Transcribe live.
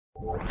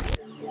And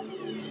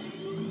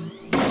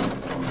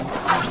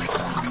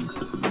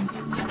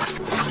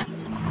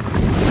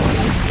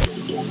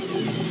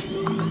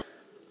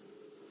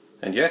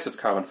yes, it's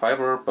carbon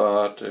fiber,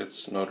 but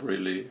it's not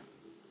really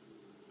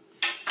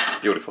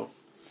beautiful.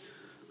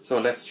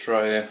 So let's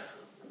try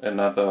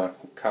another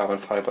carbon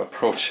fiber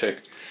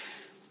project.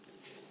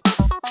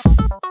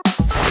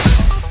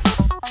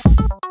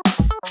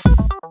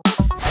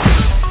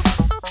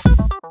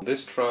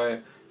 This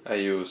try I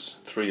use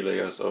 3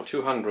 layers of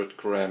 200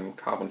 gram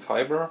carbon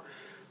fiber.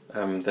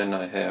 Then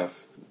I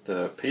have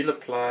the peel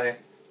apply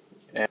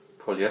and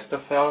polyester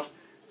felt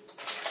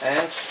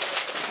and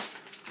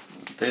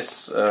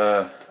this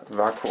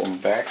vacuum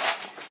bag.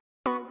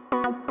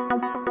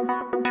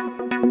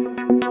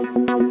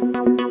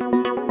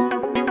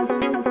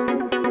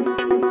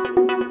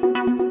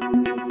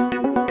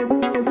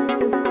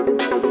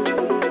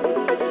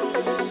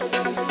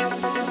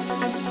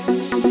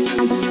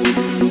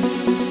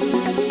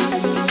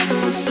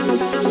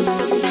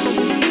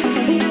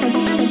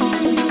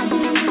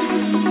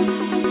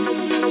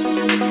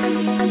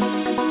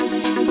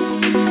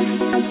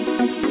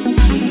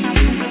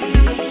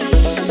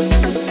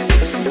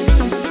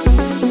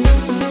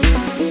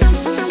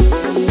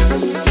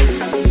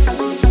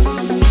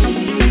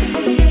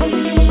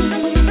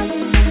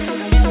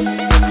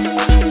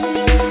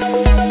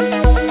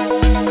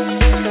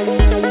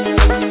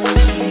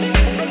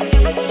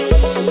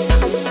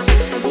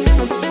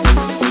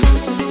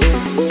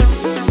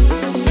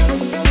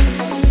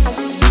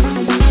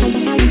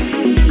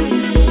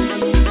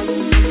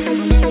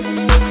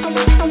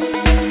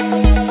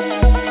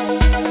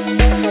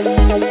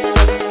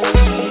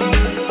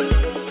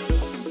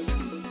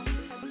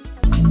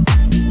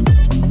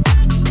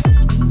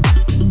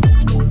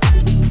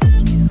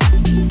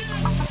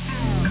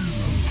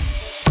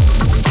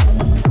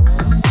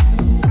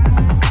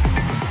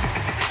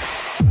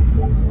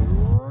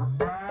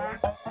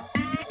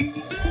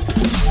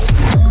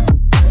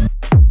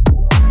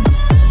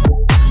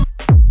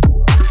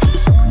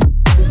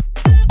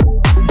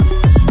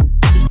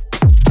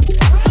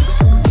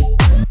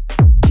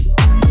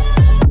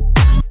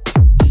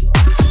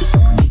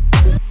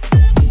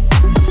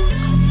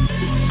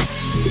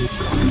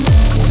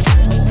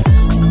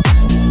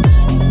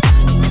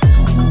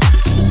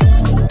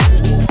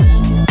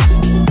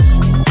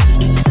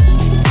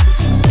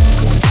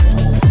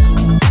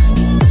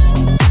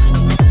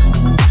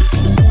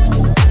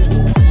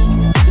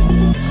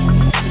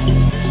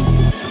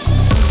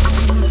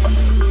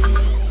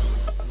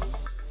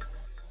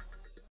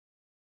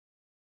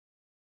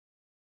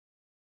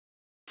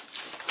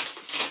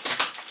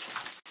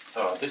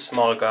 So this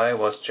small guy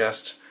was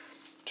just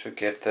to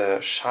get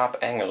the sharp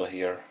angle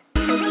here.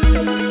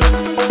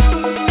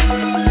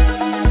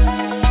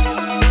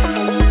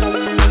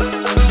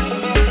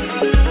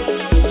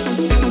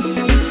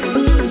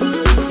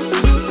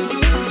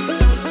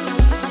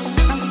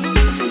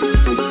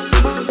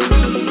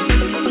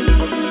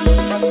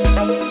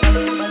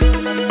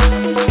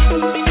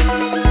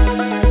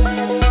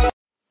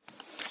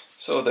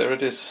 So there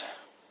it is.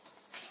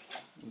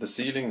 The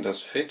ceiling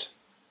does fit.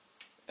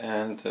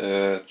 And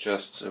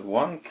just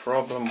one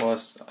problem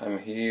was I'm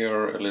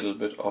here a little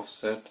bit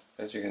offset.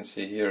 As you can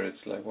see here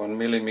it's like 1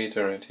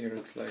 millimeter and here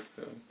it's like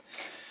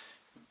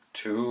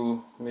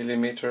 2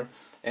 millimeter.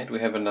 And we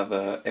have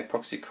another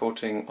epoxy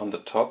coating on the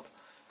top.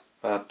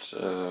 But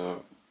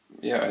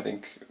yeah, I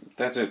think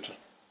that's it.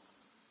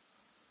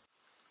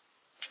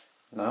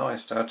 Now I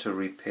start to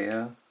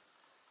repair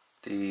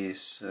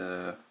these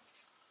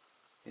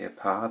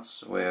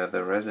parts where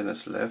the resin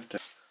is left.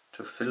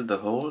 To fill the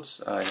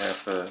holes I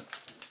have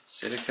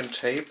silicone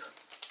tape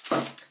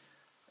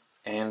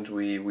and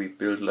we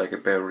build like a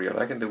barrier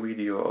like in the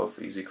video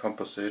of Easy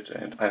Composite,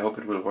 and I hope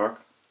it will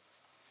work.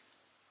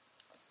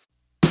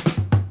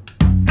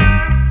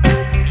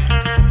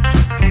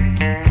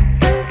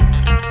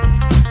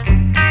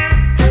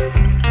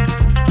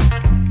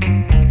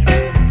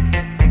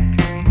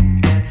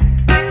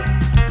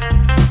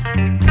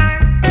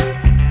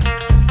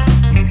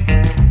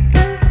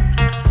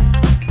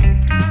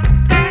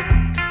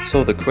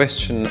 So the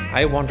question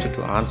I wanted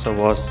to answer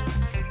was,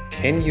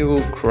 can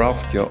you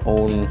craft your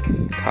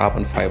own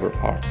carbon fiber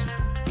parts?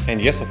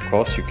 And yes, of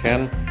course you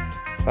can,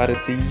 but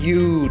it's a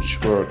huge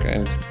work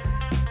and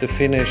the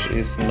finish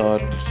is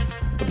not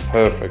the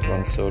perfect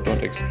one, so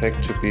don't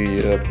expect to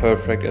be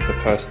perfect at the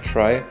first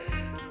try.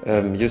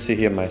 You see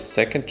here my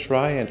second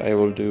try, and I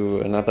will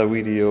do another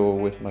video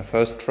with my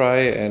first try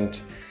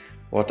and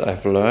what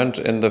I've learned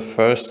in the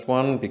first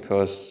one,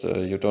 because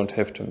you don't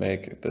have to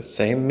make the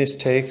same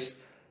mistakes.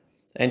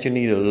 And you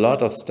need a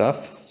lot of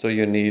stuff, so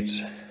you need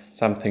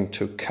something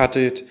to cut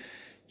it,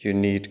 you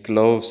need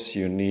gloves,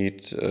 you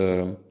need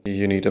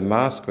a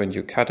mask when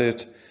you cut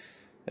it,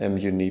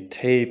 you need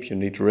tape, you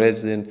need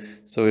resin,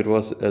 so it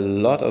was a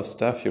lot of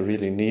stuff you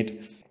really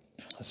need.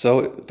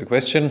 So the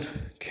question,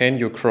 can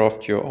you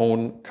craft your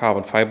own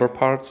carbon fiber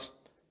parts?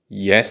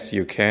 Yes,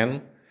 you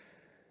can.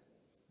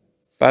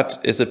 But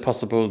is it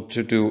possible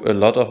to do a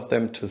lot of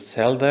them to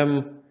sell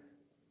them?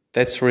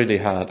 That's really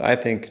hard. I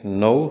think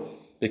no,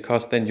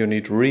 because then you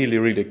need really,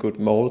 really good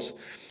molds.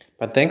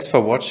 But thanks for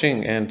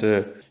watching, and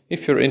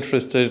if you're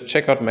interested,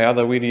 check out my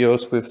other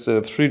videos with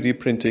 3D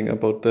printing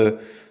about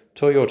the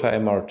Toyota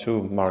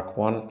MR2 Mark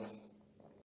I.